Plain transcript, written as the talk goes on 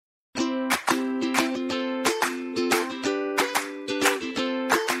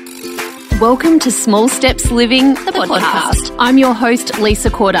Welcome to Small Steps Living, the podcast. I'm your host,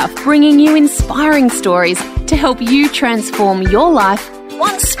 Lisa Corder, bringing you inspiring stories to help you transform your life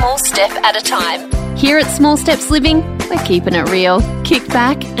one small step at a time. Here at Small Steps Living, we're keeping it real. Kick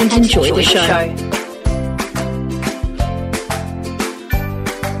back and enjoy the show.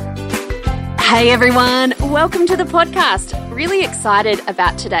 Hey everyone, welcome to the podcast. Really excited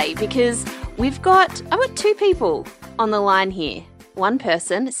about today because I've got two people on the line here. One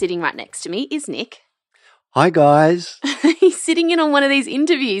person sitting right next to me is Nick. Hi, guys. He's sitting in on one of these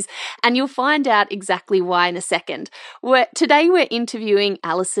interviews, and you'll find out exactly why in a second. Today we're interviewing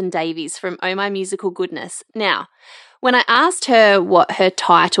Alison Davies from Oh My Musical Goodness. Now, when I asked her what her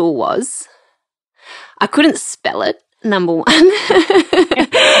title was, I couldn't spell it, number one.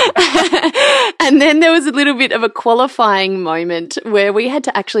 And then there was a little bit of a qualifying moment where we had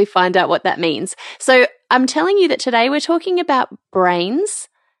to actually find out what that means. So I'm telling you that today we're talking about brains,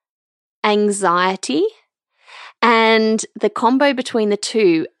 anxiety, and the combo between the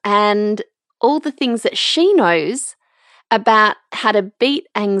two, and all the things that she knows about how to beat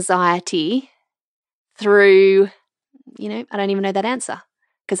anxiety through, I don't even know that answer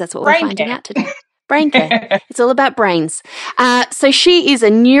because that's what we're finding out today. Brain care. It's all about brains. So she is a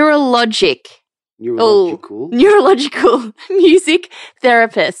neurological music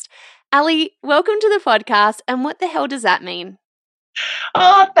therapist. Ali, welcome to the podcast. And what the hell does that mean?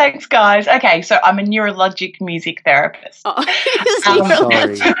 Oh, thanks, guys. Okay, so I'm a neurologic music therapist. Oh,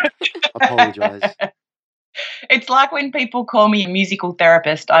 sorry. Apologise. It's like when people call me a musical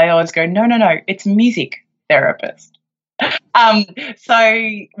therapist, I always go, no, it's music therapist. So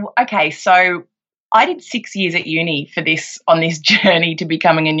I did 6 years at uni on this journey to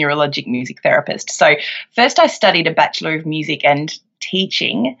becoming a neurologic music therapist. So first I studied a Bachelor of Music and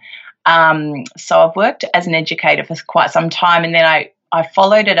Teaching. So I've worked as an educator for quite some time, and then I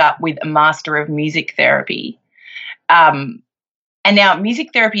followed it up with a Master of Music Therapy. And now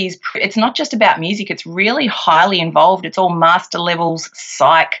music therapy it's not just about music, it's really highly involved. It's all master levels,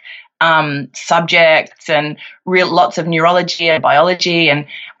 psych subjects, and lots of neurology and biology, and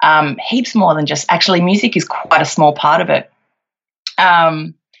heaps more than just actually music is quite a small part of it.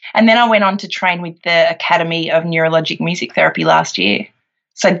 And then I went on to train with the Academy of Neurologic Music Therapy last year.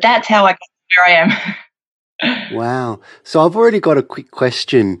 So that's how I got where I am. Wow. So I've already got a quick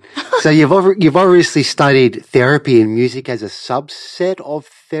question. So you've obviously studied therapy and music as a subset of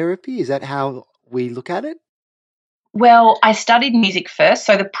therapy. Is that how we look at it? Well, I studied music first.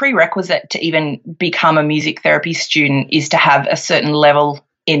 So the prerequisite to even become a music therapy student is to have a certain level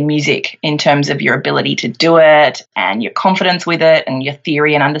in music in terms of your ability to do it and your confidence with it and your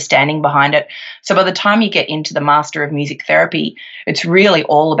theory and understanding behind it. So by the time you get into the Master of Music Therapy, it's really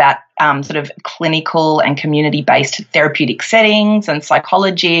all about sort of clinical and community-based therapeutic settings and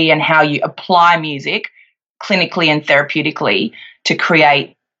psychology and how you apply music clinically and therapeutically to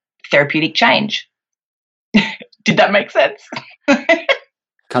create therapeutic change. Did that make sense?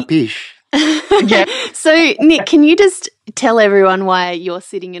 Capiche. Yeah. So, Nick, can you just tell everyone why you're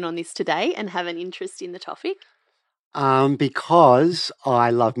sitting in on this today and have an interest in the topic? Because I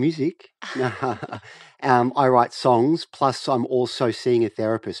love music. I write songs, plus I'm also seeing a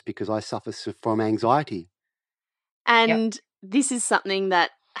therapist because I suffer from anxiety. And This is something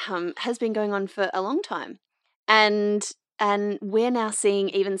that has been going on for a long time. And we're now seeing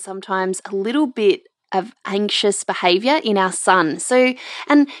even sometimes a little bit of anxious behavior in our son. So, and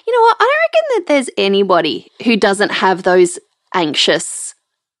you know what? I don't reckon that there's anybody who doesn't have those anxious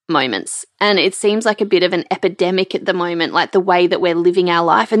moments. And it seems like a bit of an epidemic at the moment, like the way that we're living our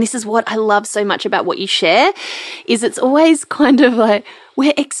life. And this is what I love so much about what you share, is it's always kind of like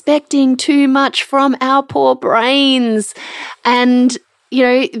we're expecting too much from our poor brains. And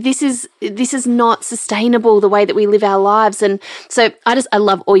this is not sustainable, the way that we live our lives. And so I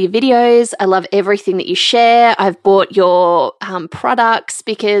love all your videos. I love everything that you share. I've bought your products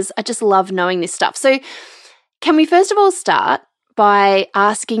because I just love knowing this stuff. So can we first of all start by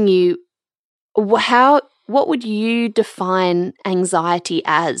asking you what would you define anxiety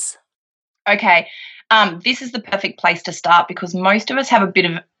as? Okay. This is the perfect place to start because most of us have a bit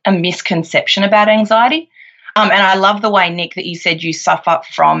of a misconception about anxiety. And I love the way, Nick, that you said you suffer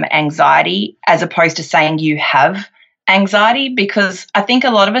from anxiety as opposed to saying you have anxiety, because I think a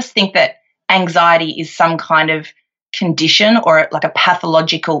lot of us think that anxiety is some kind of condition or like a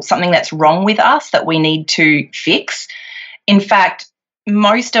pathological, something that's wrong with us that we need to fix. In fact,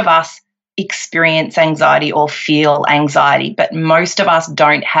 most of us experience anxiety or feel anxiety, but most of us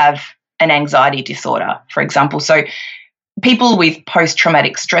don't have an anxiety disorder, for example. So people with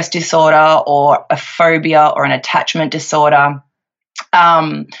post-traumatic stress disorder or a phobia or an attachment disorder,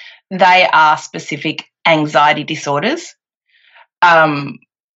 they are specific anxiety disorders.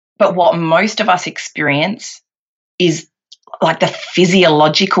 But what most of us experience is like the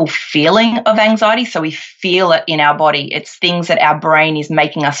physiological feeling of anxiety. So we feel it in our body. It's things that our brain is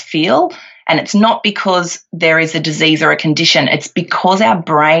making us feel. And it's not because there is a disease or a condition. It's because our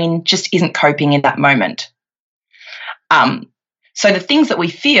brain just isn't coping in that moment. So the things that we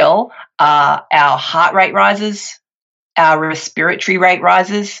feel are our heart rate rises, our respiratory rate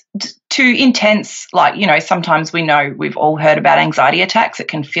rises to intense, like, sometimes we've all heard about anxiety attacks. It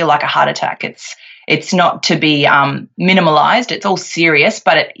can feel like a heart attack. It's not to be minimalized. It's all serious,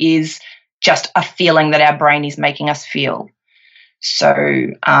 but it is just a feeling that our brain is making us feel. So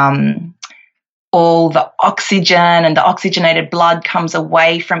all the oxygen and the oxygenated blood comes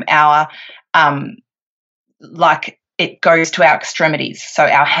away from our, it goes to our extremities. So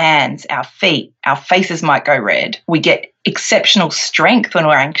our hands, our feet, our faces might go red. We get exceptional strength when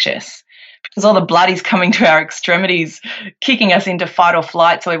we're anxious because all the blood is coming to our extremities, kicking us into fight or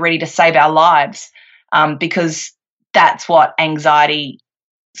flight, so we're ready to save our lives, because that's what anxiety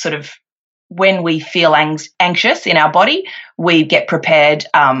sort of, when we feel anxious in our body, we get prepared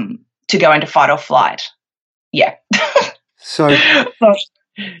to go into fight or flight. Yeah. So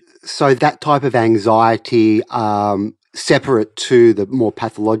that type of anxiety, separate to the more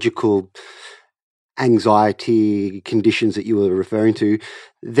pathological anxiety conditions that you were referring to,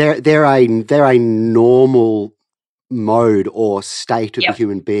 they're a normal mode or state of the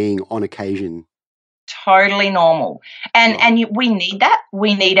human being on occasion. Totally normal. And we need that.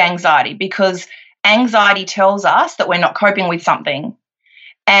 We need anxiety because anxiety tells us that we're not coping with something.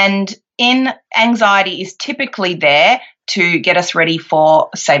 And anxiety is typically there to get us ready for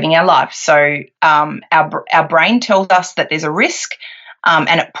saving our life. So our brain tells us that there's a risk,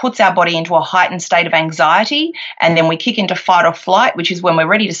 and it puts our body into a heightened state of anxiety, and then we kick into fight or flight, which is when we're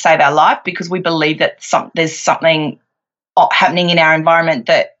ready to save our life because we believe that there's something happening in our environment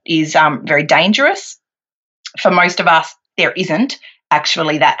that is very dangerous. For most of us, there isn't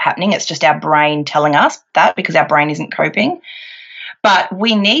actually that happening. It's just our brain telling us that because our brain isn't coping. But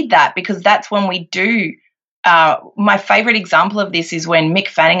we need that because that's when we do. My favourite example of this is when Mick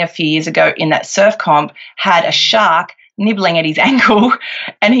Fanning a few years ago in that surf comp had a shark nibbling at his ankle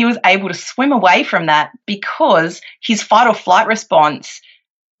and he was able to swim away from that because his fight or flight response,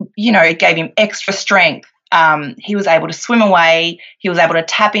 it gave him extra strength. He was able to swim away. He was able to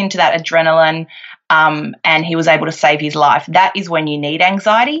tap into that adrenaline, and he was able to save his life. That is when you need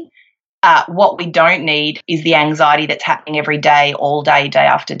anxiety. What we don't need is the anxiety that's happening every day, all day, day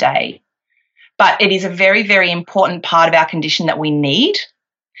after day. But it is a very, very important part of our condition that we need.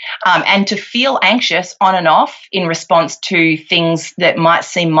 And to feel anxious on and off in response to things that might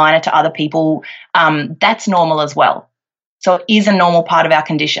seem minor to other people, that's normal as well. So it is a normal part of our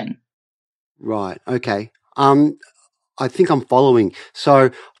condition. Right. Okay. I think I'm following.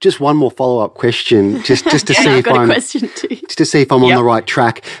 So just one more follow-up question, just to see if I'm just to see if I'm on the right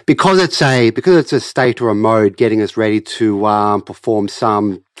track, because it's a state or a mode getting us ready to perform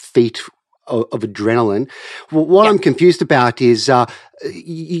some feat of adrenaline. Well, what I'm confused about is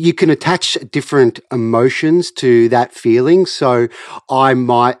you can attach different emotions to that feeling. So I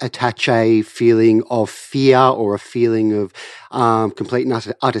might attach a feeling of fear or a feeling of complete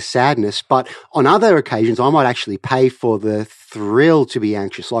and utter sadness. But on other occasions, I might actually pay for the thrill to be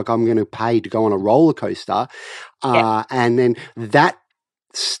anxious, like I'm going to pay to go on a roller coaster. And then that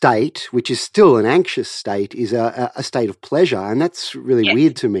state, which is still an anxious state, is a state of pleasure. And that's really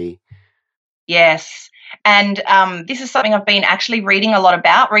weird to me. Yes. And this is something I've been actually reading a lot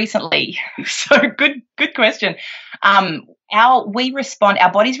about recently. So good question. Our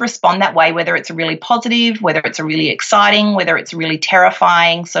bodies respond that way, whether it's a really positive, whether it's a really exciting, whether it's a really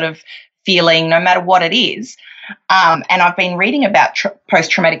terrifying sort of feeling, no matter what it is. And I've been reading about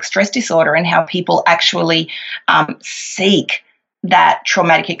post-traumatic stress disorder and how people actually seek that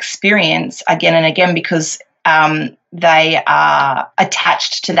traumatic experience again and again because they are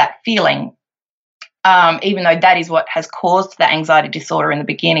attached to that feeling. Even though that is what has caused the anxiety disorder in the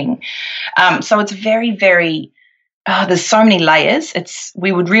beginning. So it's very, very, there's so many layers.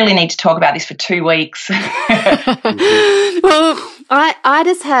 We would really need to talk about this for 2 weeks. Well, I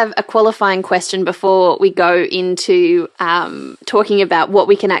just have a qualifying question before we go into talking about what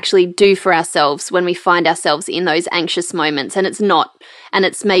we can actually do for ourselves when we find ourselves in those anxious moments, and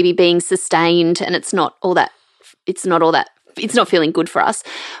it's maybe being sustained, and it's not feeling good for us.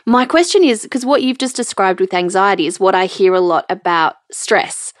 My question is, because what you've just described with anxiety is what I hear a lot about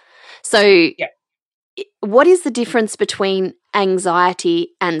stress. So what is the difference between anxiety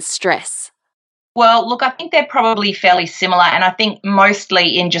and stress? Well, look, I think they're probably fairly similar, and I think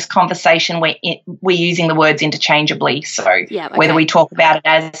mostly in just conversation we're using the words interchangeably. So whether we talk about it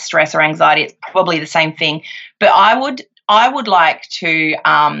as stress or anxiety, it's probably the same thing. But I would like to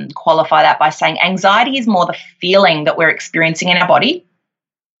qualify that by saying anxiety is more the feeling that we're experiencing in our body,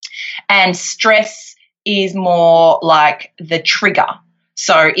 and stress is more like the trigger.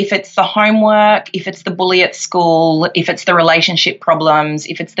 So if it's the homework, if it's the bully at school, if it's the relationship problems,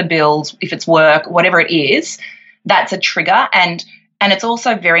 if it's the bills, if it's work, whatever it is, that's a trigger. And it's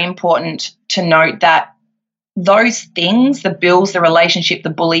also very important to note that those things, the bills, the relationship,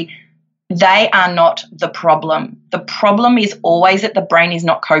 the bully, they are not the problem. The problem is always that the brain is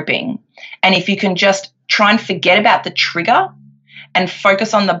not coping. And if you can just try and forget about the trigger and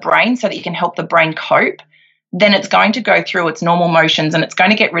focus on the brain so that you can help the brain cope, then it's going to go through its normal motions and it's going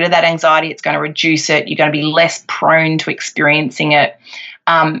to get rid of that anxiety. It's going to reduce it. You're going to be less prone to experiencing it.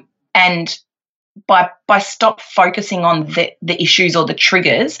 And by stop focusing on the issues or the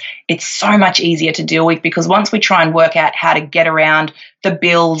triggers, it's so much easier to deal with, because once we try and work out how to get around the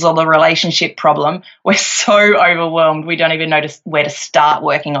bills or the relationship problem, we're so overwhelmed we don't even know where to start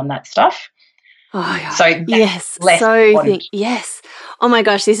working on that stuff. Oh, so yes, yes. Oh my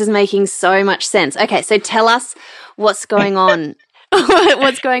gosh, this is making so much sense. Okay, so tell us what's going on.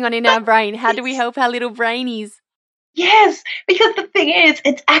 What's going on in our brain? How do we help our little brainies? Yes, because the thing is,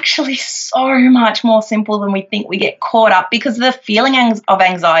 it's actually so much more simple than we think. We get caught up because the feeling of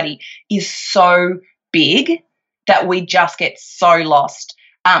anxiety is so big that we just get so lost.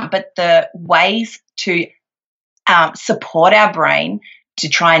 But the ways to support our brain to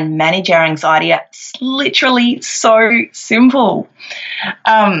try and manage our anxiety are literally so simple.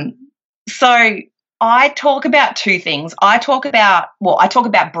 So I talk about two things. I talk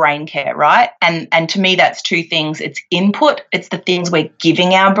about brain care, right? And to me, that's two things. It's input. It's the things we're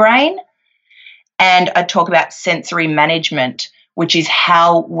giving our brain. And I talk about sensory management, which is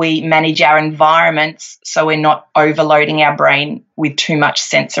how we manage our environments so we're not overloading our brain with too much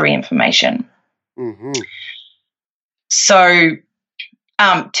sensory information. Mm-hmm. So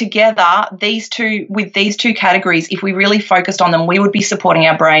together, these two categories, if we really focused on them, we would be supporting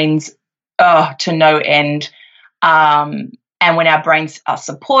our brains to no end. And when our brains are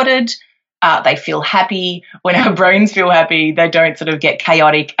supported, they feel happy. When our brains feel happy, they don't sort of get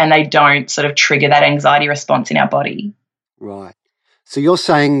chaotic and they don't sort of trigger that anxiety response in our body. Right. So you're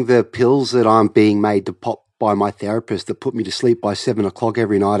saying the pills that I'm being made to pop by my therapist that put me to sleep by 7 o'clock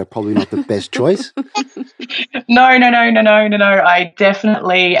every night are probably not the best choice? No. I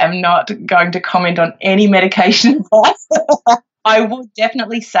definitely am not going to comment on any medication advice. I would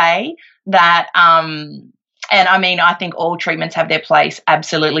definitely say that, and I mean, I think all treatments have their place,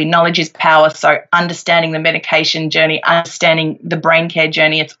 absolutely. Knowledge is power, so understanding the medication journey, understanding the brain care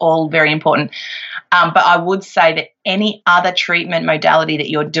journey, it's all very important. But I would say that any other treatment modality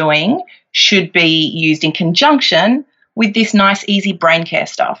that you're doing should be used in conjunction with this nice, easy brain care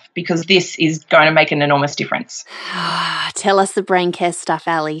stuff, because this is going to make an enormous difference. Tell us the brain care stuff,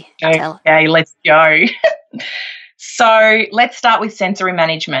 Ali. Okay, let's go. So let's start with sensory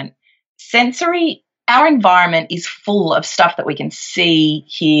management. Our environment is full of stuff that we can see,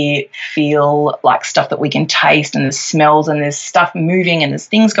 hear, feel, like stuff that we can taste, and there's smells and there's stuff moving and there's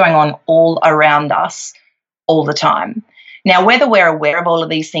things going on all around us all the time. Now, whether we're aware of all of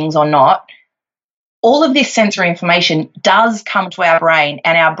these things or not, all of this sensory information does come to our brain,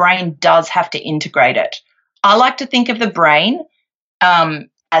 and our brain does have to integrate it. I like to think of the brain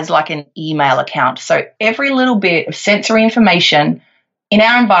as like an email account. So every little bit of sensory information in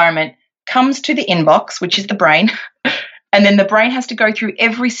our environment comes to the inbox, which is the brain, and then the brain has to go through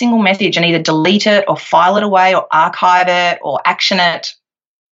every single message and either delete it or file it away or archive it or action it.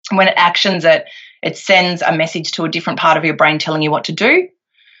 When it actions it, it sends a message to a different part of your brain telling you what to do.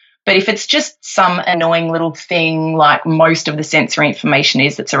 But if it's just some annoying little thing like most of the sensory information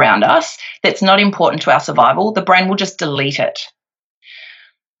is that's around us, that's not important to our survival, the brain will just delete it.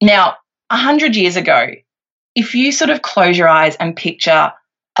 Now, 100 years ago, if you sort of close your eyes and picture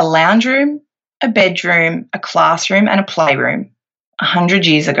a lounge room, a bedroom, a classroom, and a playroom 100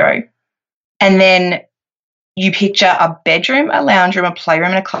 years ago, and then you picture a bedroom, a lounge room, a playroom,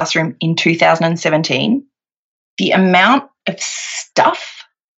 and a classroom in 2017, the amount of stuff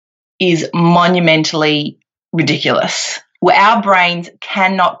is monumentally ridiculous. Our brains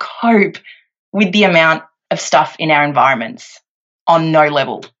cannot cope with the amount of stuff in our environments on no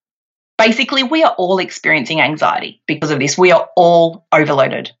level. Basically, we are all experiencing anxiety because of this. We are all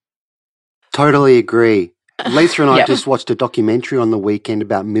overloaded. Totally agree. Lisa and I just watched a documentary on the weekend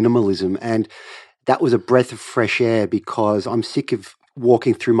about minimalism, and that was a breath of fresh air because I'm sick of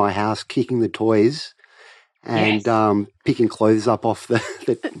walking through my house, kicking the toys and picking clothes up off the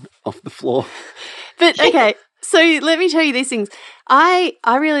off the floor. But okay, so let me tell you these things. I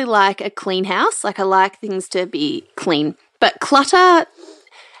really like a clean house. Like I like things to be clean. But clutter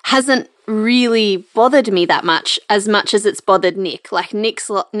hasn't really bothered me that much as it's bothered Nick. Like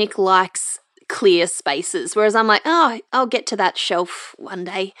Nick likes clear spaces, whereas I'm like, oh, I'll get to that shelf one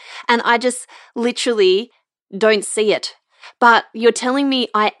day. And I just literally don't see it. But you're telling me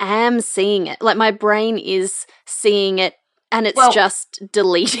I am seeing it. Like my brain is seeing it and it's just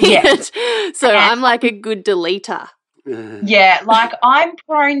deleting it. So I'm like a good deleter. Yeah, like I'm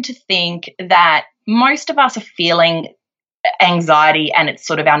prone to think that most of us are feeling anxiety and it's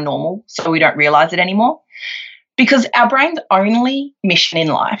sort of our normal, so we don't realize it anymore. Because our brain's only mission in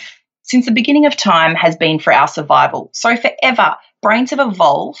life since the beginning of time has been for our survival. So forever, brains have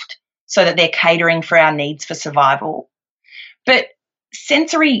evolved so that they're catering for our needs for survival. But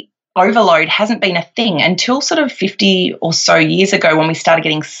sensory overload hasn't been a thing until sort of 50 or so years ago when we started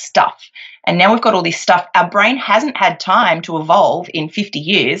getting stuff. And now we've got all this stuff. Our brain hasn't had time to evolve in 50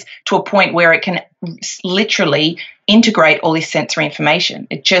 years to a point where it can literally integrate all this sensory information.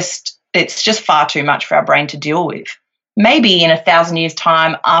 It's just far too much for our brain to deal with. Maybe in 1,000 years'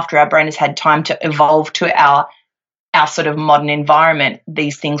 time, after our brain has had time to evolve to our sort of modern environment,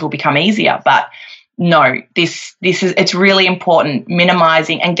 these things will become easier. But no, it's really important,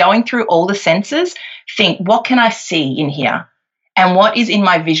 minimizing and going through all the senses. Think, what can I see in here? And what is in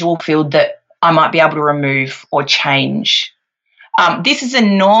my visual field that I might be able to remove or change? This is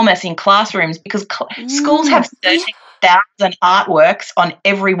enormous in classrooms because schools have 30,000 artworks on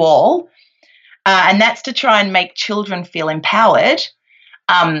every wall, and that's to try and make children feel empowered.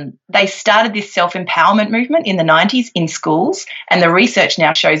 They started this self-empowerment movement in the 90s in schools, and the research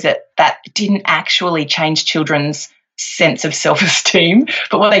now shows that didn't actually change children's sense of self-esteem,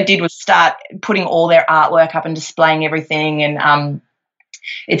 but what they did was start putting all their artwork up and displaying everything, and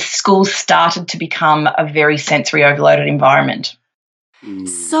schools started to become a very sensory overloaded environment.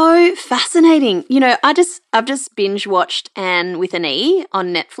 So fascinating. You know, I've just binge watched Anne with an E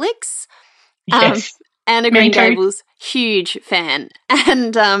on Netflix. Yes. Anna Green Gables, huge fan.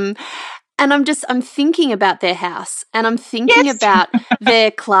 And I'm thinking about their house and I'm thinking about their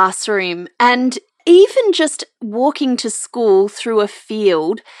classroom and even just walking to school through a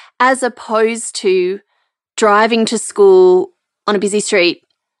field as opposed to driving to school on a busy street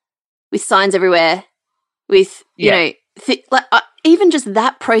with signs everywhere, with, even just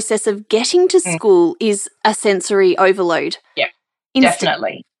that process of getting to school is a sensory overload. Yeah,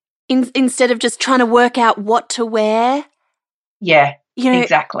 definitely. Instead of just trying to work out what to wear. Yeah,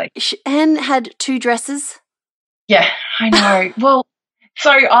 exactly. Anne had 2 dresses. Yeah, I know. Well, so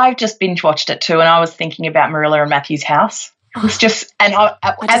I've just binge watched it too, and I was thinking about Marilla and Matthew's house. It was just, and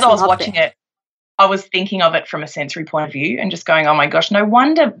as I was watching it, I was thinking of it from a sensory point of view and just going, oh my gosh, no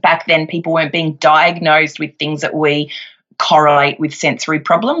wonder back then people weren't being diagnosed with things that we correlate with sensory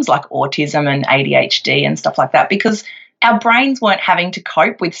problems like autism and ADHD and stuff like that, because our brains weren't having to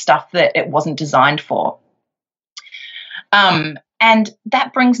cope with stuff that it wasn't designed for. And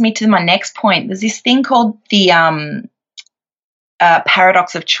that brings me to my next point. There's this thing called the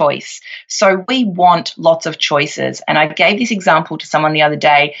paradox of choice. So we want lots of choices. And I gave this example to someone the other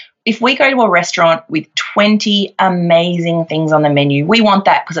day. If we go to a restaurant with 20 amazing things on the menu, we want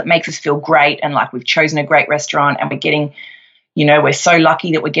that because it makes us feel great and like we've chosen a great restaurant and we're getting, we're so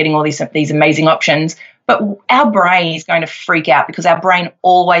lucky that we're getting all these amazing options. But our brain is going to freak out because our brain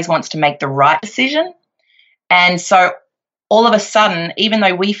always wants to make the right decision. And so all of a sudden, even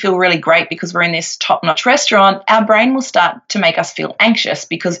though we feel really great because we're in this top-notch restaurant, our brain will start to make us feel anxious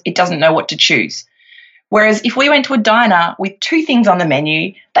because it doesn't know what to choose. Whereas if we went to a diner with 2 things on the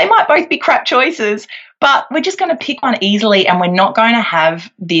menu, they might both be crap choices, but we're just going to pick one easily and we're not going to have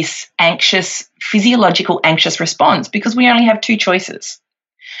this physiological anxious response because we only have 2 choices.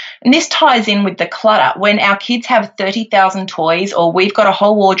 And this ties in with the clutter. When our kids have 30,000 toys or we've got a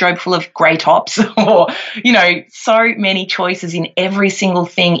whole wardrobe full of grey tops or, so many choices in every single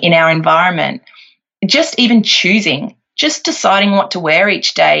thing in our environment, just even choosing, just deciding what to wear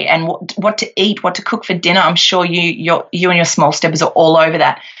each day and what to eat, what to cook for dinner. I'm sure you and your small steppers are all over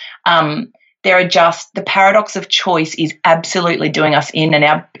that. The paradox of choice is absolutely doing us in,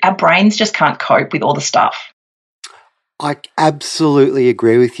 and our brains just can't cope with all the stuff. I absolutely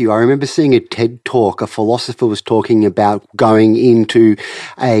agree with you. I remember seeing a TED Talk. A philosopher was talking about going into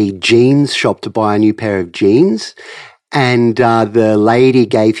a jeans shop to buy a new pair of jeans. And the lady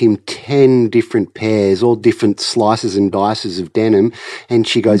gave him 10 different pairs, all different slices and dices of denim. And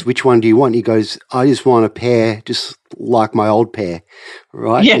she goes, "Which one do you want?" He goes, "I just want a pair just like my old pair."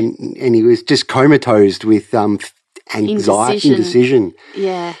 Right? Yeah. And he was just comatose with anxiety, indecision.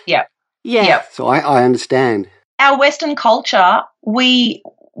 Yeah. Yeah. Yeah. Yeah. So I understand. Our Western culture,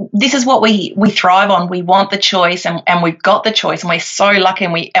 this is what we thrive on. We want the choice, and we've got the choice, and we're so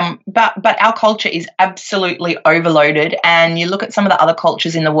lucky. But our culture is absolutely overloaded. And you look at some of the other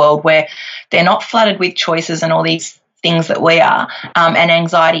cultures in the world where they're not flooded with choices and all these things that we are, and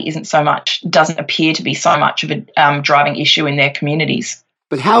anxiety doesn't appear to be so much of a driving issue in their communities.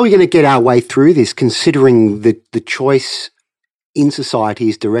 But how are we going to get our way through this, considering the choice in society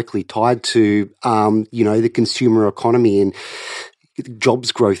is directly tied to, the consumer economy and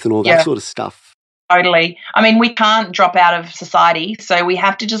jobs growth and all that sort of stuff? Totally. I mean, we can't drop out of society, so we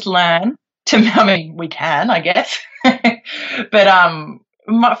have to just learn we can, I guess.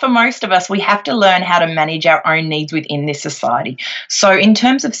 But for most of us, we have to learn how to manage our own needs within this society. So in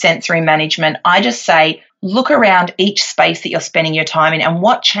terms of sensory management, I just say, look around each space that you're spending your time in and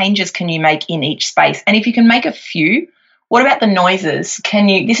what changes can you make in each space. And if you can make a few, what about the noises?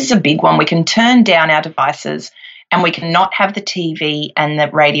 This is a big one. We can turn down our devices and we can not have the TV and the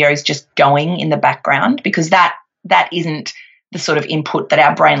radios just going in the background, because that isn't the sort of input that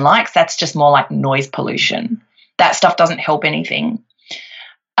our brain likes. That's just more like noise pollution. That stuff doesn't help anything.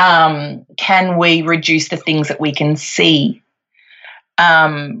 Can we reduce the things that we can see?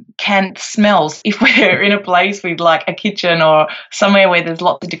 Can smells, if we're in a place with like a kitchen or somewhere where there's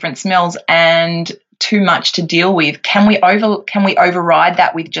lots of different smells and too much to deal with, can we override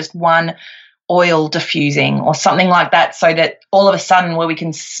that with just one oil diffusing or something like that, so that all of a sudden where we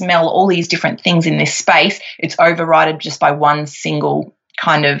can smell all these different things in this space, it's overridden just by one single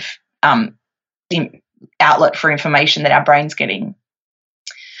kind of outlet for information that our brain's getting.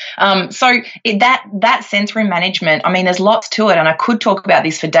 That sensory management, I mean, there's lots to it, and I could talk about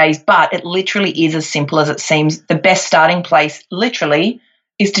this for days, but it literally is as simple as it seems. The best starting place literally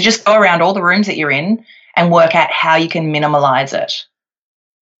is to just go around all the rooms that you're in and work out how you can minimize it.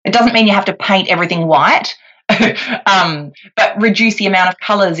 It doesn't mean you have to paint everything white, but reduce the amount of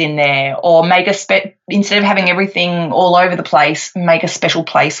colours in there, or make instead of having everything all over the place, make a special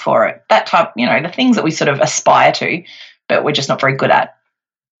place for it. That type, the things that we sort of aspire to, but we're just not very good at.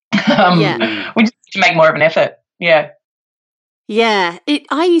 We just need to make more of an effort. Yeah. Yeah.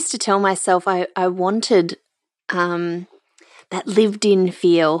 I used to tell myself I wanted that lived-in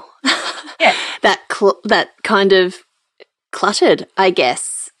feel. Yeah. that kind of cluttered, I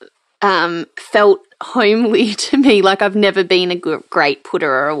guess. Felt homely to me, like I've never been a great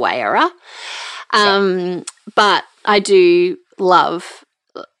putter or a wearer. But I do love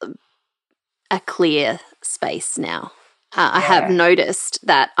a clear space now. I have noticed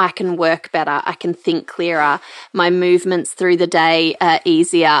that I can work better, I can think clearer, my movements through the day are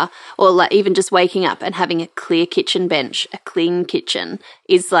easier, or like even just waking up and having a clear kitchen bench, a clean kitchen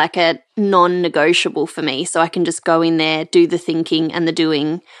is like a non-negotiable for me. So I can just go in there, do the thinking and the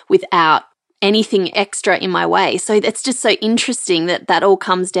doing without anything extra in my way. So it's just so interesting that all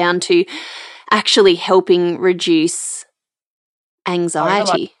comes down to actually helping reduce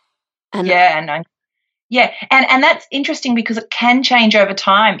anxiety. Yeah, and that's interesting because it can change over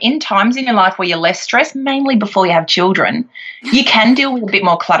time. In times in your life where you're less stressed, mainly before you have children, you can deal with a bit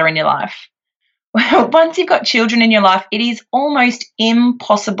more clutter in your life. Once you've got children in your life, it is almost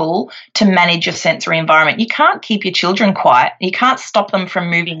impossible to manage your sensory environment. You can't keep your children quiet. You can't stop them from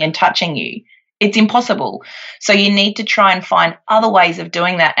moving and touching you. It's impossible. So you need to try and find other ways of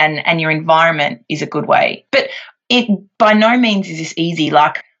doing that, and your environment is a good way. But it by no means is this easy.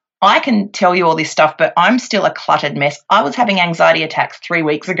 Like, I can tell you all this stuff, but I'm still a cluttered mess. I was having anxiety attacks 3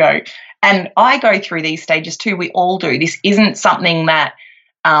 weeks ago, and I go through these stages too. We all do. This isn't something that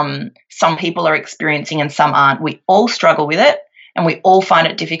some people are experiencing and some aren't. We all struggle with it, and we all find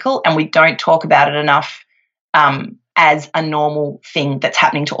it difficult, and we don't talk about it enough as a normal thing that's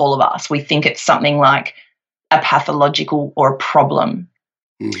happening to all of us. We think it's something like a pathological or a problem.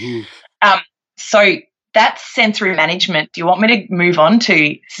 Mm-hmm. So that's sensory management. Do you want me to move on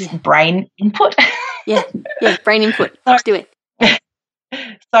to brain input? Yeah, brain input. Let's do it.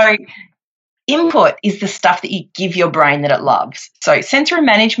 So input is the stuff that you give your brain that it loves. So sensory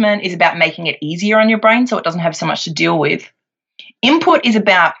management is about making it easier on your brain so it doesn't have so much to deal with. Input is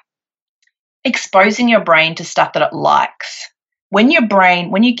about exposing your brain to stuff that it likes. When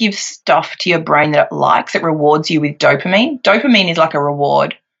you give stuff to your brain that it likes, it rewards you with dopamine. Dopamine is like a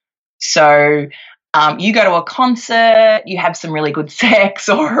reward. So You go to a concert, you have some really good sex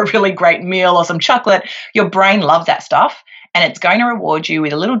or a really great meal or some chocolate, your brain loves that stuff, and it's going to reward you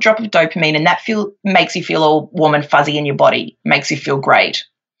with a little drop of dopamine, and that makes you feel all warm and fuzzy in your body, makes you feel great.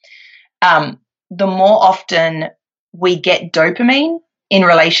 The more often we get dopamine in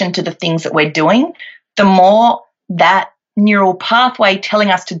relation to the things that we're doing, the more that neural pathway telling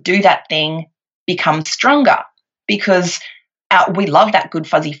us to do that thing becomes stronger, because we love that good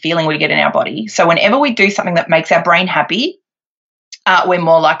fuzzy feeling we get in our body. So whenever we do something that makes our brain happy, we're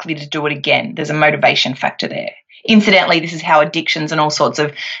more likely to do it again. There's a motivation factor there. Incidentally, this is how addictions and all sorts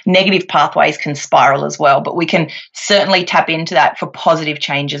of negative pathways can spiral as well, but we can certainly tap into that for positive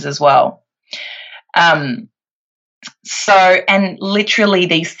changes as well. And literally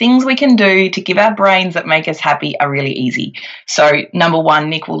these things we can do to give our brains that make us happy are really easy. So number one,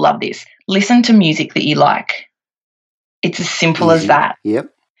 Nick will love this. Listen to music that you like. It's as simple as that.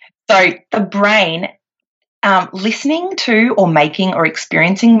 Yep. So the brain, listening to or making or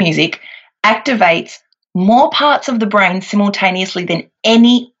experiencing music activates more parts of the brain simultaneously than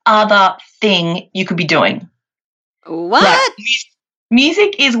any other thing you could be doing. What? Like,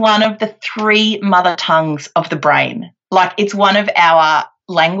 music is one of the 3 mother tongues of the brain. Like, it's one of our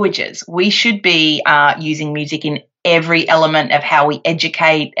languages. We should be using music in every element of how we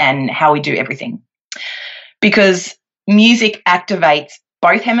educate and how we do everything, because music activates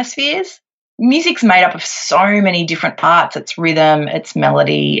both hemispheres. Music's made up of so many different parts. It's rhythm, it's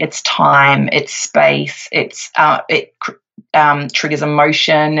melody, it's time, it's space, it triggers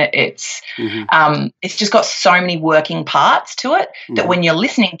emotion. It's just got so many working parts to it that when you're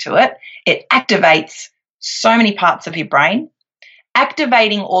listening to it, it activates so many parts of your brain.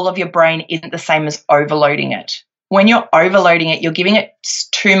 Activating all of your brain isn't the same as overloading it. When you're overloading it, you're giving it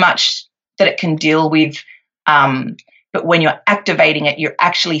too much that it can deal with. But when you're activating it, you're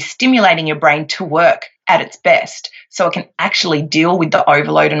actually stimulating your brain to work at its best, so it can actually deal with the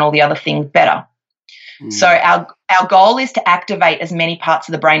overload and all the other things better. So our goal is to activate as many parts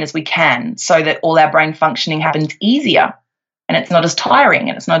of the brain as we can, so that all our brain functioning happens easier, and it's not as tiring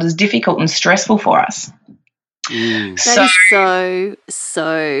and it's not as difficult and stressful for us. That is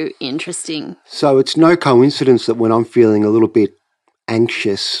so interesting. So it's no coincidence that when I'm feeling a little bit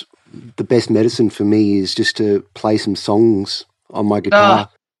anxious, the best medicine for me is just to play some songs on my guitar.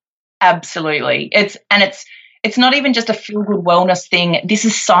 Oh, absolutely. It's not even just a feel-good wellness thing. This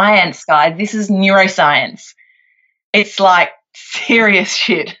is science, guys. This is neuroscience. It's like serious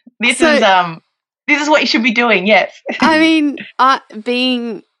shit. This is what you should be doing. Yes. I mean,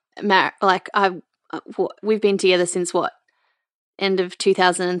 being married, we've been together since end of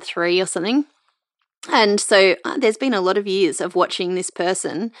 2003 or something. And so there's been a lot of years of watching this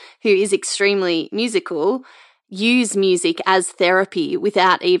person who is extremely musical use music as therapy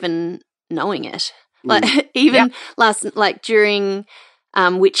without even knowing it. During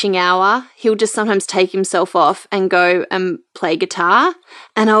witching hour, he'll just sometimes take himself off and go and play guitar,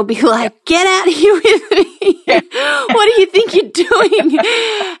 and I'll be like, get out of here with me. What do you think you're doing?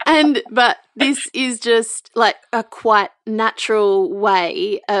 But this is just like a quite natural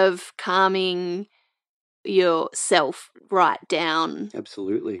way of calming yourself right down.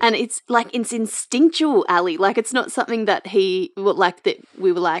 Absolutely. And it's instinctual, Ali. Like, it's not something that we were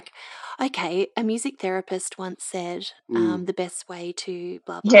like, okay, a music therapist once said the best way to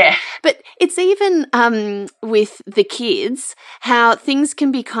blah, blah. Yeah. But it's even with the kids, how things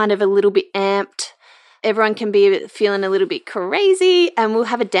can be kind of a little bit amped. Everyone can be feeling a little bit crazy, and we'll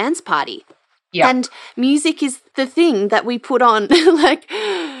have a dance party. Yeah. And music is the thing that we put on.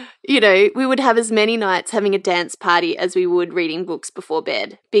 We would have as many nights having a dance party as we would reading books before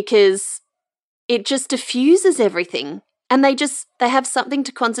bed, because it just diffuses everything. And they have something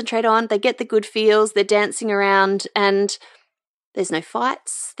to concentrate on. They get the good feels. They're dancing around, and there's no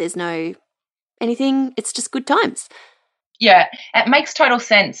fights. There's no anything. It's just good times. Yeah, it makes total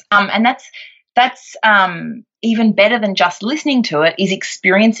sense. And that's even better than just listening to it, is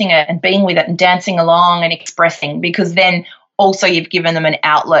experiencing it and being with it and dancing along and expressing, because then also you've given them an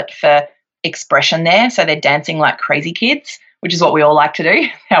outlet for expression there. So they're dancing like crazy kids, which is what we all like to do,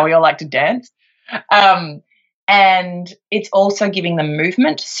 how we all like to dance. And it's also giving them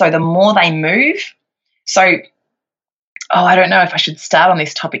movement. So the more they move, I don't know if I should start on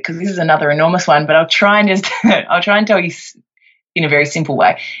this topic because this is another enormous one, but I'll try and tell you in a very simple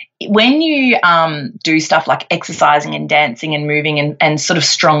way. When you do stuff like exercising and dancing and moving and sort of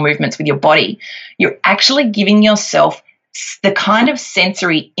strong movements with your body, you're actually giving yourself the kind of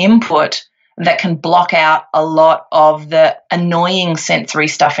sensory input that can block out a lot of the annoying sensory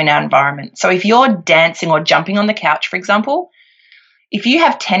stuff in our environment. So if you're dancing or jumping on the couch, for example, if you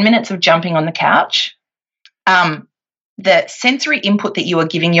have 10 minutes of jumping on the couch, the sensory input that you are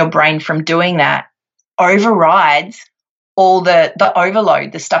giving your brain from doing that overrides all the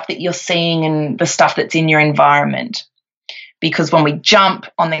overload, the stuff that you're seeing and the stuff that's in your environment. Because when we jump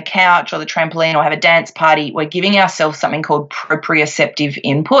on the couch or the trampoline or have a dance party, we're giving ourselves something called proprioceptive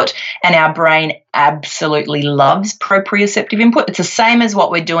input, and our brain absolutely loves proprioceptive input. It's the same as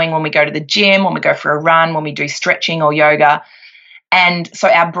what we're doing when we go to the gym, when we go for a run, when we do stretching or yoga. And so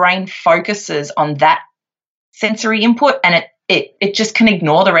our brain focuses on that sensory input, and it just can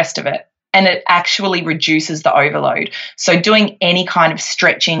ignore the rest of it, and it actually reduces the overload. So doing any kind of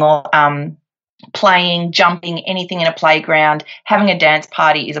stretching or playing, jumping, anything in a playground, having a dance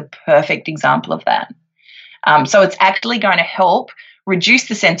party is a perfect example of that. So it's actually going to help reduce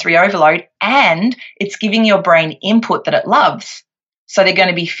the sensory overload, and it's giving your brain input that it loves. So they're going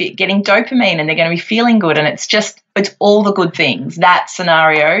to be getting dopamine, and they're going to be feeling good, and it's all the good things. That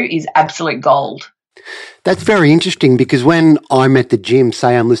scenario is absolute gold. That's very interesting, because when I'm at the gym,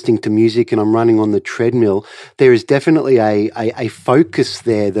 say I'm listening to music and I'm running on the treadmill, there is definitely a focus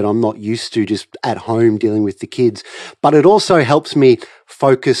there that I'm not used to just at home dealing with the kids. But it also helps me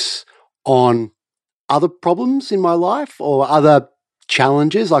focus on other problems in my life or other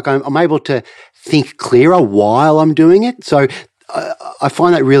challenges. Like I'm able to think clearer while I'm doing it. So I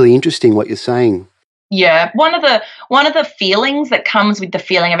find that really interesting what you're saying. Yeah, one of the feelings that comes with the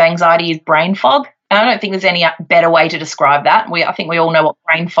feeling of anxiety is brain fog. And I don't think there's any better way to describe that. I think we all know what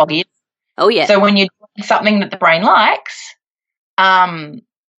brain fog is. Oh, yeah. So when you're doing something that the brain likes,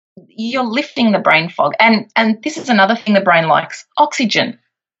 you're lifting the brain fog. And this is another thing the brain likes, oxygen.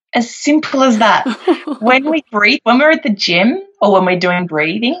 As simple as that. When we breathe, when we're at the gym or when we're doing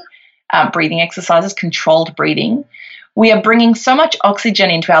breathing exercises, controlled breathing, we are bringing so much oxygen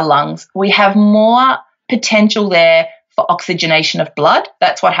into our lungs. We have more potential there for oxygenation of blood.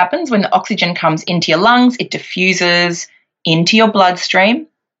 That's what happens when the oxygen comes into your lungs. It diffuses into your bloodstream,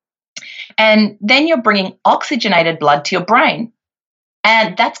 and then you're bringing oxygenated blood to your brain,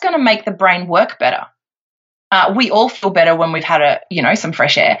 and that's going to make the brain work better. We all feel better when we've had some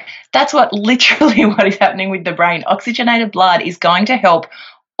fresh air. That's literally what is happening with the brain. Oxygenated blood is going to help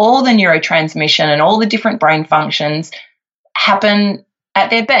all the neurotransmission and all the different brain functions happen at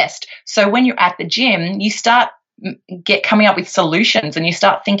their best. So when you're at the gym, you start coming up with solutions, and you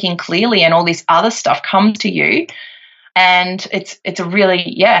start thinking clearly, and all this other stuff comes to you, and it's a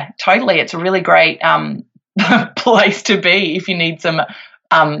really, totally, it's a really great place to be if you need some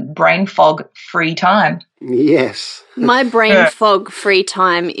brain fog free time. Yes. My brain fog free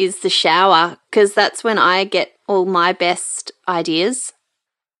time is the shower, because that's when I get all my best ideas.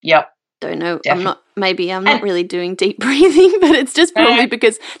 Yep. Don't know. Definitely. I'm not really doing deep breathing, but it's just probably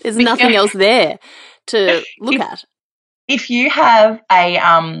because there's nothing else there to look at. If you have a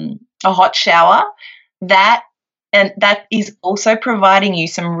hot shower, that is also providing you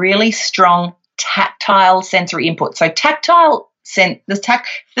some really strong tactile sensory input. So the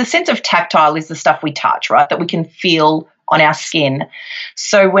sense of tactile is the stuff we touch, right, that we can feel on our skin.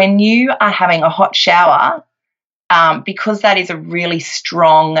 So when you are having a hot shower, because that is a really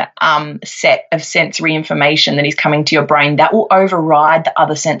strong set of sensory information that is coming to your brain, that will override the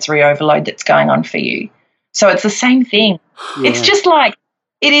other sensory overload that's going on for you. So it's the same thing. Yeah. It's just like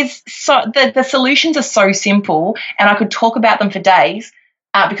it is. So the solutions are so simple, and I could talk about them for days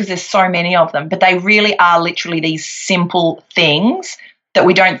because there's so many of them, but they really are literally these simple things that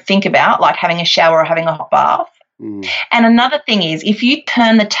we don't think about, like having a shower or having a hot bath. Mm. And another thing is, if you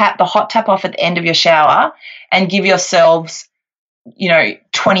turn the hot tap off at the end of your shower and give yourselves,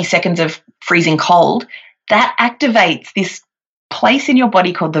 20 seconds of freezing cold, that activates this place in your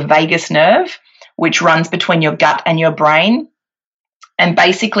body called the vagus nerve, which runs between your gut and your brain. And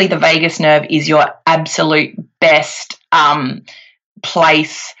basically the vagus nerve is your absolute best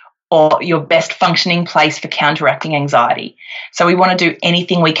place, or your best functioning place for counteracting anxiety. So we want to do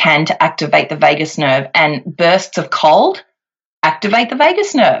anything we can to activate the vagus nerve, and bursts of cold activate the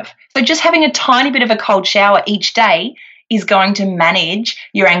vagus nerve. So just having a tiny bit of a cold shower each day is going to manage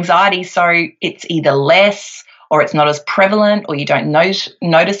your anxiety, so it's either less or it's not as prevalent, or you don't notice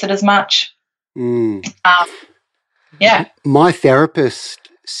it as much. Mm. Yeah. My therapist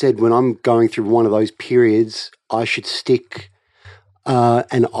said when I'm going through one of those periods, I should stick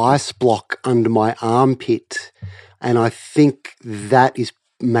an ice block under my armpit. And I think that is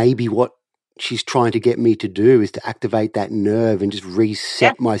maybe what she's trying to get me to do, is to activate that nerve and just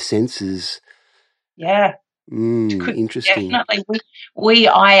reset my senses. Yeah. Interesting. Definitely.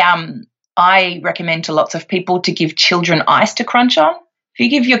 I recommend to lots of people to give children ice to crunch on. If you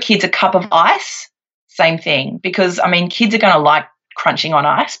give your kids a cup of ice, same thing, because, kids are going to like crunching on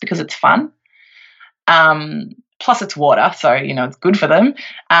ice because it's fun. Plus it's water, so, it's good for them.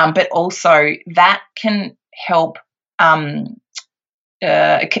 But also that can help,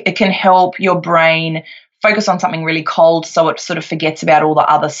 it can help your brain focus on something really cold so it sort of forgets about all the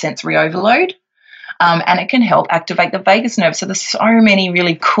other sensory overload. And it can help activate the vagus nerve. So there's so many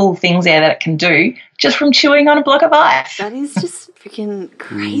really cool things there that it can do just from chewing on a block of ice. That is just freaking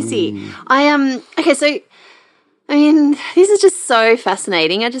crazy. Okay, so, this is just so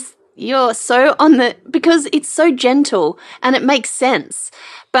fascinating. You're so because it's so gentle and it makes sense.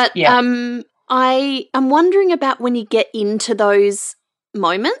 But I am wondering about when you get into those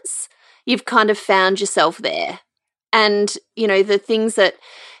moments, you've kind of found yourself there. And, the things that,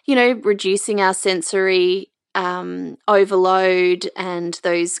 reducing our sensory overload and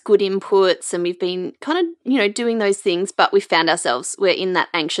those good inputs, and we've been kind of, doing those things, but we found ourselves, we're in that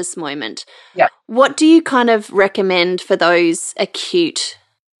anxious moment. Yeah. What do you kind of recommend for those acute?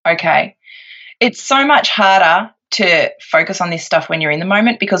 Okay. It's so much harder to focus on this stuff when you're in the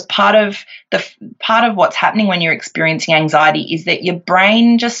moment, because part of what's happening when you're experiencing anxiety is that your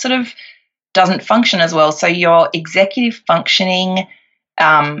brain just sort of doesn't function as well. So your executive functioning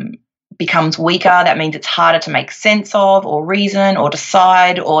becomes weaker. That means it's harder to make sense of or reason or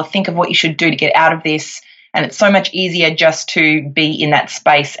decide or think of what you should do to get out of this. And it's so much easier just to be in that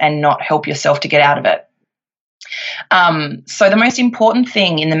space and not help yourself to get out of it. So the most important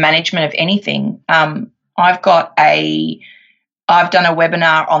thing in the management of anything, I've done a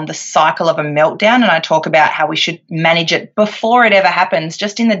webinar on the cycle of a meltdown, and I talk about how we should manage it before it ever happens,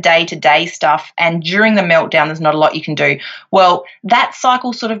 just in the day-to-day stuff. And during the meltdown, there's not a lot you can do. Well, that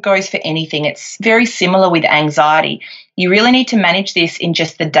cycle sort of goes for anything. It's very similar with anxiety. You really need to manage this in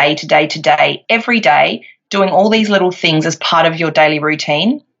just the day-to-day today, every day, doing all these little things as part of your daily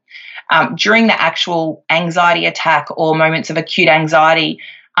routine. During the actual anxiety attack or moments of acute anxiety,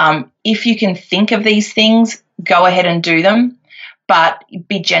 if you can think of these things, go ahead and do them. But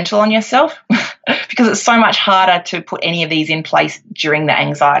be gentle on yourself because it's so much harder to put any of these in place during the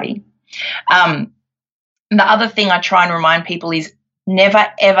anxiety. The other thing I try and remind people is never,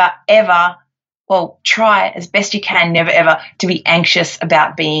 ever, ever, try as best you can, never, ever to be anxious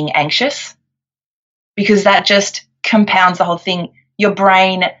about being anxious, because that just compounds the whole thing. Your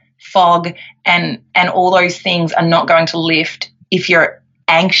brain fog and all those things are not going to lift if you're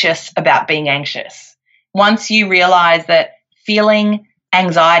anxious about being anxious. Once you realize that feeling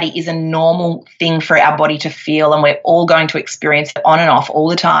anxiety is a normal thing for our body to feel, and we're all going to experience it on and off all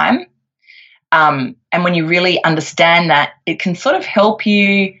the time. And when you really understand that, it can sort of help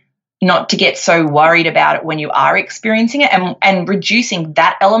you not to get so worried about it when you are experiencing it, and reducing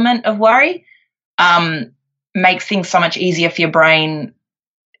that element of worry makes things so much easier for your brain,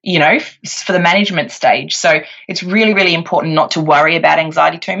 for the management stage. So it's really, really important not to worry about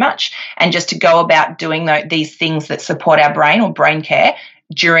anxiety too much, and just to go about doing these things that support our brain, or brain care,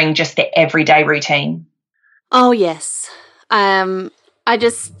 during just the everyday routine. Oh, yes. I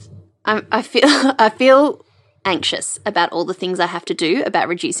feel anxious about all the things I have to do about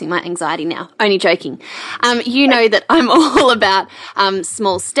reducing my anxiety now. Only joking. You know that I'm all about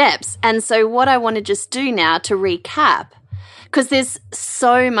small steps. And so what I want to just do now to recap, because there's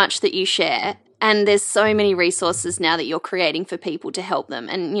so much that you share, and there's so many resources now that you're creating for people to help them,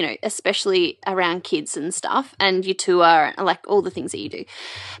 and, especially around kids and stuff, and your tour, and like all the things that you do.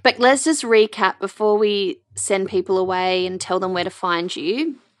 But let's just recap before we send people away and tell them where to find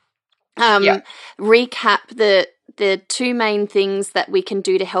you. Recap the two main things that we can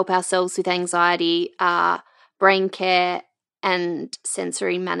do to help ourselves with anxiety are brain care and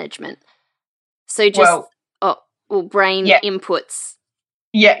sensory management. So just... brain inputs.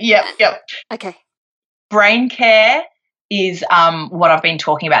 Yeah. Okay. Brain care is what I've been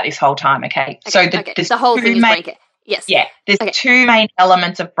talking about this whole time, okay? So the whole thing is brain care. Yes. Yeah. There's two main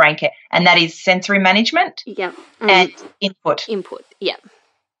elements of brain care, and that is sensory management and input. Yeah.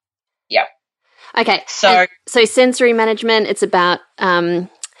 Yeah. Okay. So sensory management, it's about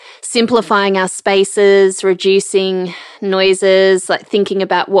simplifying our spaces, reducing noises, like thinking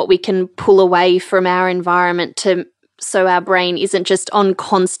about what we can pull away from our environment so our brain isn't just on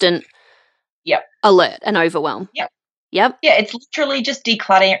constant alert and overwhelm. Yep. Yeah, it's literally just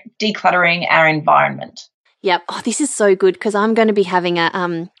decluttering our environment. Yep. Oh, this is so good, because I'm going to be having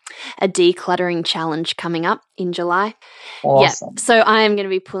a decluttering challenge coming up in July. Awesome. Yeah. So I am going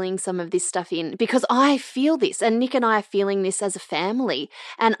to be pulling some of this stuff in, because I feel this, and Nick and I are feeling this as a family.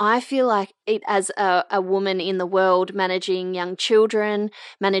 And I feel like it as a woman in the world, managing young children,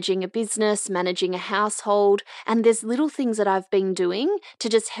 managing a business, managing a household. And there's little things that I've been doing to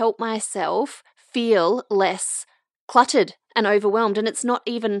just help myself feel less cluttered and overwhelmed. And it's not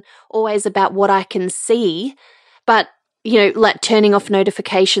even always about what I can see, but, you know, like turning off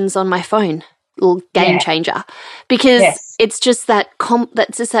notifications on my phone, little game changer, because it's just that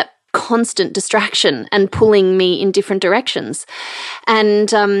that's just that constant distraction and pulling me in different directions.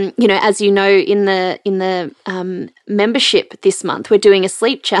 And you know, as you know, in the membership this month, we're doing a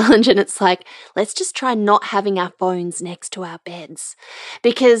sleep challenge, and it's like, let's just try not having our phones next to our beds,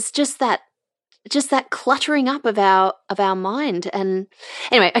 because just that cluttering up of our mind. And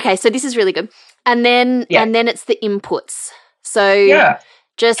anyway, okay, so this is really good. And then it's the inputs. So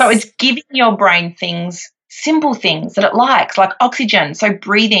so it's giving your brain things, simple things that it likes, like oxygen, so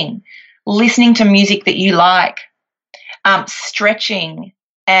breathing, listening to music that you like, stretching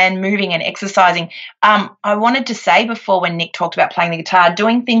and moving and exercising. I wanted to say before, when Nick talked about playing the guitar,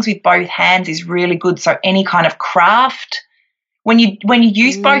 doing things with both hands is really good. So any kind of craft, when you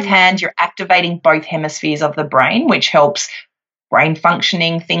use both hands, you're activating both hemispheres of the brain, which helps brain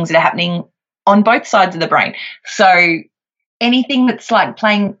functioning, things that are happening on both sides of the brain. So anything that's like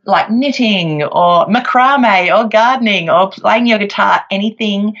playing, like knitting or macrame or gardening or playing your guitar,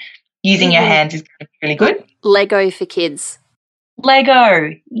 anything using your hands is really good. Lego for kids.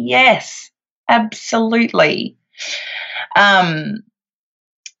 Lego, yes, absolutely.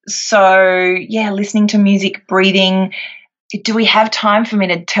 So, listening to music, breathing. Do we have time for me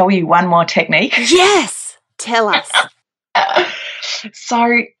to tell you one more technique? Yes, tell us.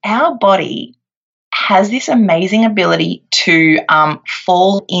 So our body has this amazing ability to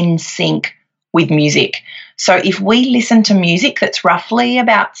fall in sync with music. So if we listen to music that's roughly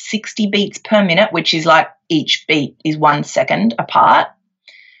about 60 beats per minute, which is like each beat is 1 second apart,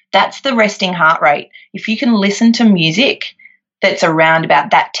 that's the resting heart rate. If you can listen to music that's around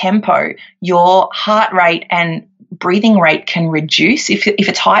about that tempo, your heart rate and breathing rate can reduce. If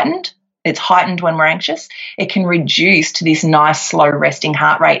it's heightened, it's heightened when we're anxious, it can reduce to this nice slow resting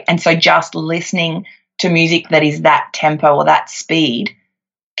heart rate. And so just listening to music that is that tempo or that speed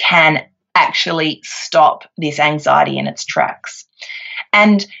can actually stop this anxiety in its tracks.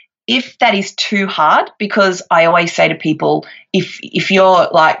 And if that is too hard, because I always say to people, if you're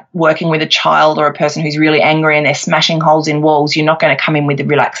like working with a child or a person who's really angry and they're smashing holes in walls, you're not going to come in with the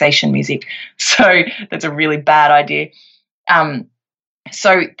relaxation music. So that's a really bad idea.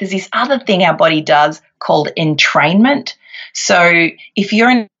 So there's this other thing our body does called entrainment. So if you're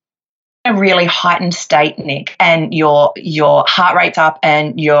in a really heightened state, Nick, and your heart rate's up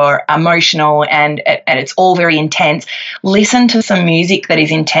and you're emotional and it's all very intense, listen to some music that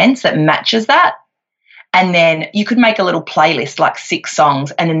is intense that matches that. And then you could make a little playlist, like 6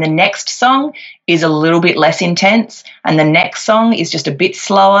 songs, and then the next song is a little bit less intense and the next song is just a bit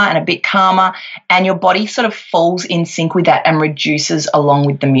slower and a bit calmer, and your body sort of falls in sync with that and reduces along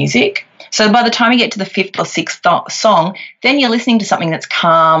with the music. So by the time you get to the 5th or 6th song, then you're listening to something that's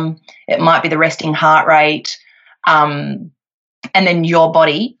calm. It might be the resting heart rate, and then your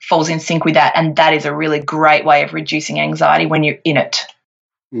body falls in sync with that, and that is a really great way of reducing anxiety when you're in it.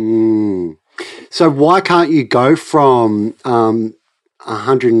 So why can't you go from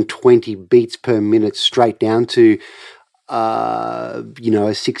 120 beats per minute straight down to, a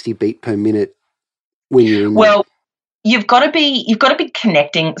 60 beat per minute when you're in? Well, you've got to be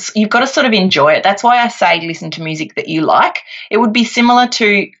connecting. You've got to sort of enjoy it. That's why I say listen to music that you like. It would be similar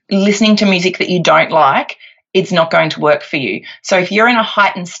to listening to music that you don't like. It's not going to work for you. So if you're in a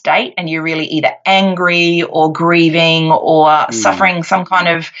heightened state and you're really either angry or grieving or suffering some kind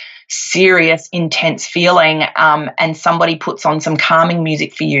of serious, intense feeling, and somebody puts on some calming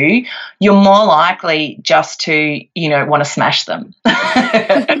music for you, you're more likely just to, want to smash them.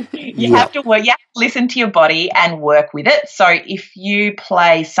 You have to listen to your body and work with it. So if you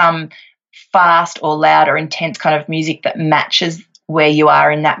play some fast or loud or intense kind of music that matches where you are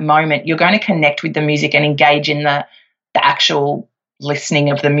in that moment, you're going to connect with the music and engage in the actual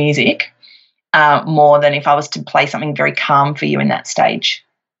listening of the music more than if I was to play something very calm for you in that stage.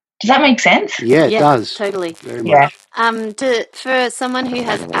 Does that make sense? Yeah, it does. Totally. Very much. For someone who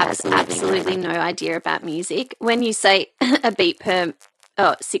has absolutely no idea about music, when you say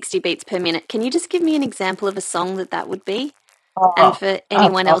 60 beats per minute, can you just give me an example of a song that would be? And for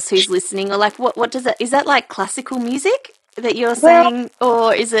anyone else who's listening, or like what does that, is that like classical music that you're saying,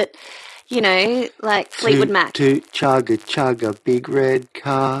 or is it, like Fleetwood Mac? Toot, chugga, big red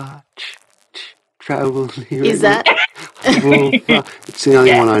car. Travel. Is that? It's the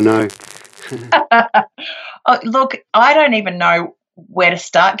only one I know. Look, I don't even know where to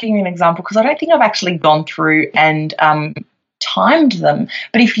start giving you an example because I don't think I've actually gone through and timed them.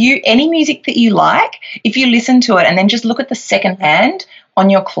 But any music that you like, if you listen to it and then just look at the second hand on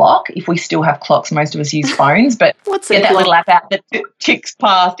your clock, if we still have clocks, most of us use phones, but get that little app out that ticks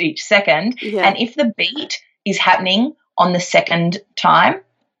past each second. Yeah. And if the beat is happening on the second time,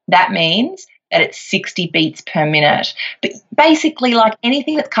 that means that it's 60 beats per minute. But basically, like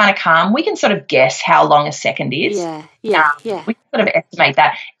anything that's kind of calm, we can sort of guess how long a second is. Yeah. We can sort of estimate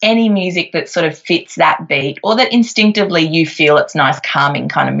that. Any music that sort of fits that beat or that instinctively you feel it's nice, calming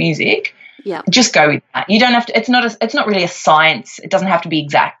kind of music, just go with that. You don't have to. It's not really a science. It doesn't have to be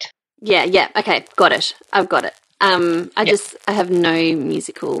exact. Yeah. Okay, got it. I've got it. I have no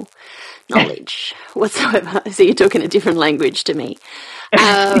musical knowledge whatsoever. So you're talking a different language to me.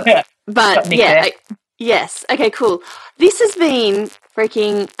 But yes. Okay, cool. This has been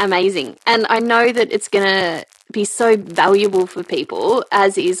freaking amazing. And I know that it's going to be so valuable for people,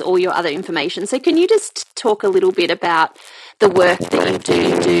 as is all your other information. So can you just talk a little bit about the work that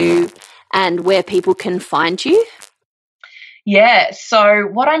you do and where people can find you? Yeah, so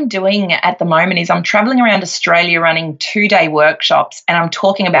what I'm doing at the moment is I'm traveling around Australia running 2-day workshops, and I'm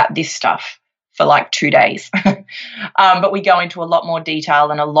talking about this stuff for like 2 days. But we go into a lot more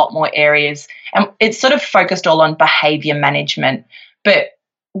detail and a lot more areas. And it's sort of focused all on behaviour management. But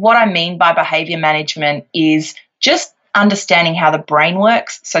what I mean by behaviour management is just understanding how the brain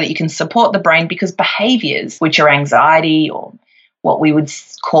works so that you can support the brain, because behaviours, which are anxiety or what we would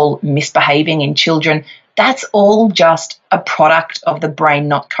call misbehaving in children, that's all just a product of the brain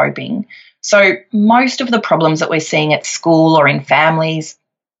not coping. So most of the problems that we're seeing at school or in families,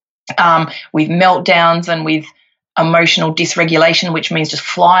 with meltdowns and with emotional dysregulation, which means just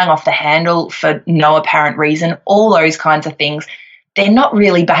flying off the handle for no apparent reason, all those kinds of things, they're not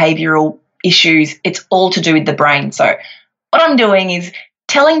really behavioural issues. It's all to do with the brain. So what I'm doing is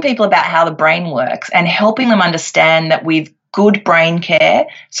telling people about how the brain works and helping them understand that with good brain care,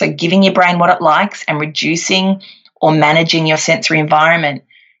 so giving your brain what it likes and reducing or managing your sensory environment,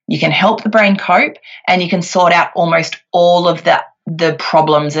 you can help the brain cope and you can sort out almost all of the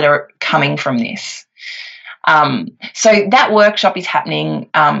problems that are coming from this. So that workshop is happening.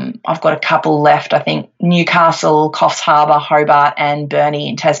 I've got a couple left, I think Newcastle, Coffs Harbour, Hobart and Burnie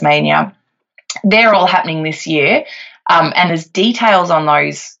in Tasmania. They're all happening this year. And there's details on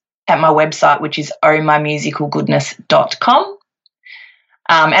those at my website, which is ohmymusicalgoodness.com.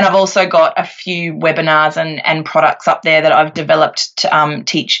 And I've also got a few webinars and products up there that I've developed to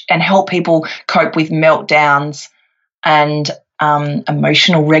teach and help people cope with meltdowns and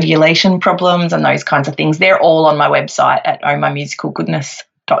emotional regulation problems and those kinds of things. They're all on my website at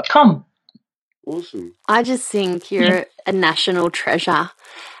ohmymusicalgoodness.com. Awesome. I just think you're a national treasure.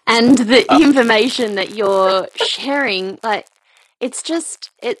 And the information that you're sharing, like, it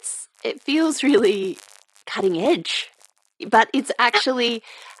feels really cutting edge, but it's actually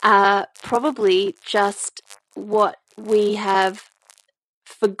probably just what we have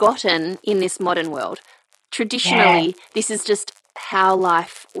forgotten in this modern world. Traditionally, this is just how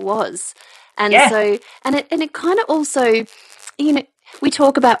life was. And so, and it kind of also, we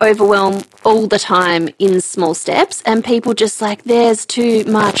talk about overwhelm all the time in small steps, and people just like, there's too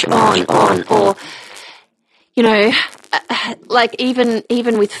much on, or, like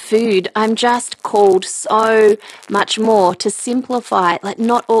even with food, I'm just called so much more to simplify. Like, you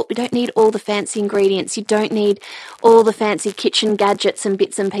don't need all the fancy ingredients. You don't need all the fancy kitchen gadgets and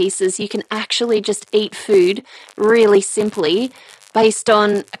bits and pieces. You can actually just eat food really simply based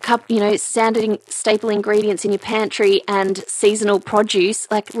on a couple, standard staple ingredients in your pantry and seasonal produce.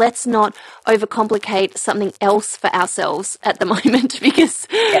 Like, let's not overcomplicate something else for ourselves at the moment, because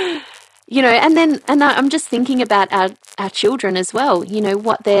and I'm just thinking about our children as well,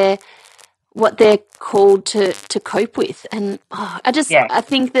 what they're called to cope with. And I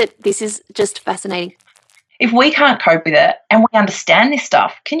think that this is just fascinating. If we can't cope with it and we understand this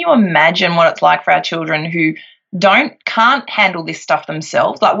stuff, can you imagine what it's like for our children who can't handle this stuff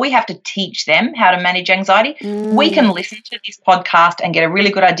themselves? Like, we have to teach them how to manage anxiety. We can listen to this podcast and get a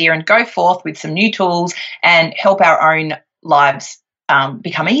really good idea and go forth with some new tools and help our own lives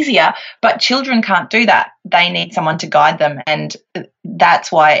become easier, but children can't do that. They need someone to guide them, and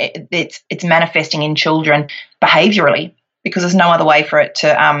that's why it's manifesting in children behaviourally, because there's no other way for it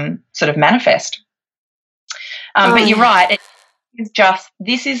to sort of manifest. But you're right,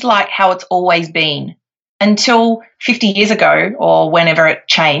 this is like how it's always been until 50 years ago or whenever it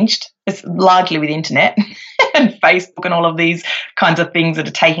changed. It's largely with internet and Facebook and all of these kinds of things that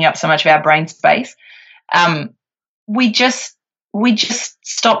are taking up so much of our brain space. We just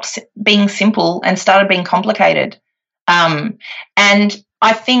stopped being simple and started being complicated. And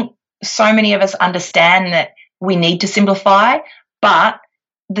I think so many of us understand that we need to simplify, but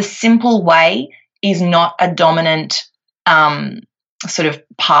the simple way is not a dominant sort of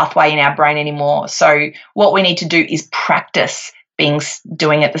pathway in our brain anymore. So what we need to do is practice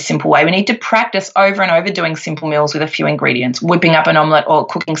doing it the simple way. We need to practice over and over doing simple meals with a few ingredients, whipping up an omelette or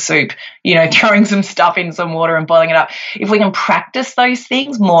cooking soup, throwing some stuff in some water and boiling it up. If we can practice those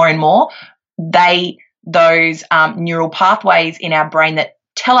things more and more, those neural pathways in our brain that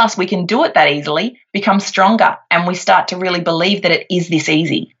tell us we can do it that easily become stronger, and we start to really believe that it is this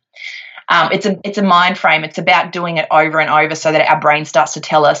easy. It's a mind frame. It's about doing it over and over so that our brain starts to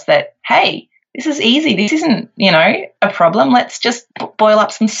tell us that, hey, this is easy. This isn't, a problem. Let's just boil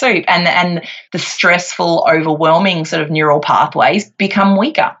up some soup. And the stressful, overwhelming sort of neural pathways become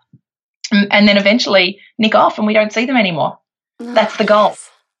weaker. And then eventually nick off and we don't see them anymore. That's the goal.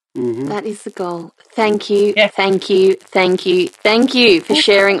 Mm-hmm. That is the goal. Thank you. Yeah. Thank you. Thank you. Thank you for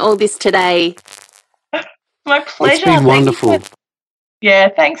sharing all this today. My pleasure. It's been wonderful. Yeah,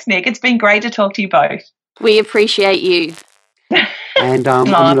 thanks, Nick. It's been great to talk to you both. We appreciate you. And I'm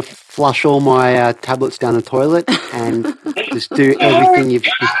going to flush all my tablets down the toilet and just do everything you've...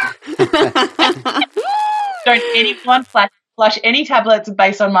 Don't anyone flush any tablets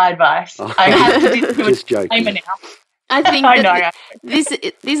based on my advice. I have to do just joking. Now. I think that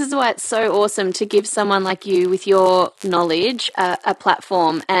this is why it's so awesome to give someone like you with your knowledge a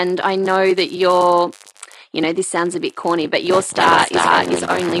platform. And I know that this sounds a bit corny, but your star is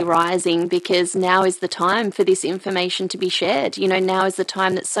only rising because now is the time for this information to be shared. Now is the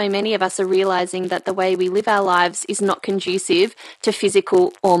time that so many of us are realizing that the way we live our lives is not conducive to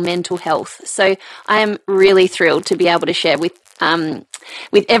physical or mental health. So I am really thrilled to be able to share with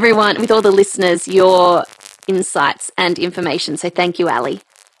everyone, with all the listeners, your insights and information. So thank you, Ali.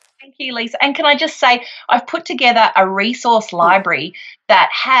 Thank you, Lisa. And can I just say, I've put together a resource library that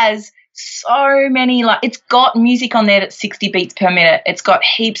has so many, it's got music on there that's 60 beats per minute. It's got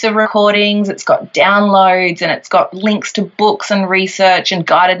heaps of recordings. It's got downloads, and it's got links to books and research and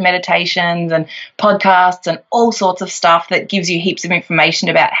guided meditations and podcasts and all sorts of stuff that gives you heaps of information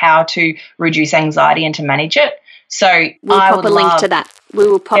about how to reduce anxiety and to manage it. So we'll pop a link to that. We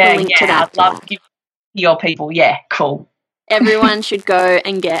will pop a link to that. I'd love to give your people. Yeah, cool. Everyone should go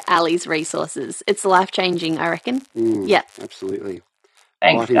and get Ali's resources. It's life-changing, I reckon. Yeah. Absolutely.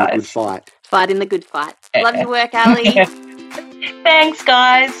 Thanks, Fighting guys. the good fight. Fighting the good fight. Love your work, Ali. Thanks,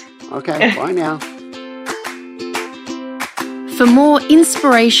 guys. Okay, bye now. For more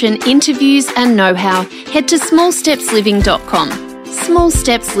inspiration, interviews and know-how, head to smallstepsliving.com. Small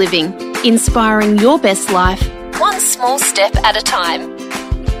Steps Living, inspiring your best life, one small step at a time.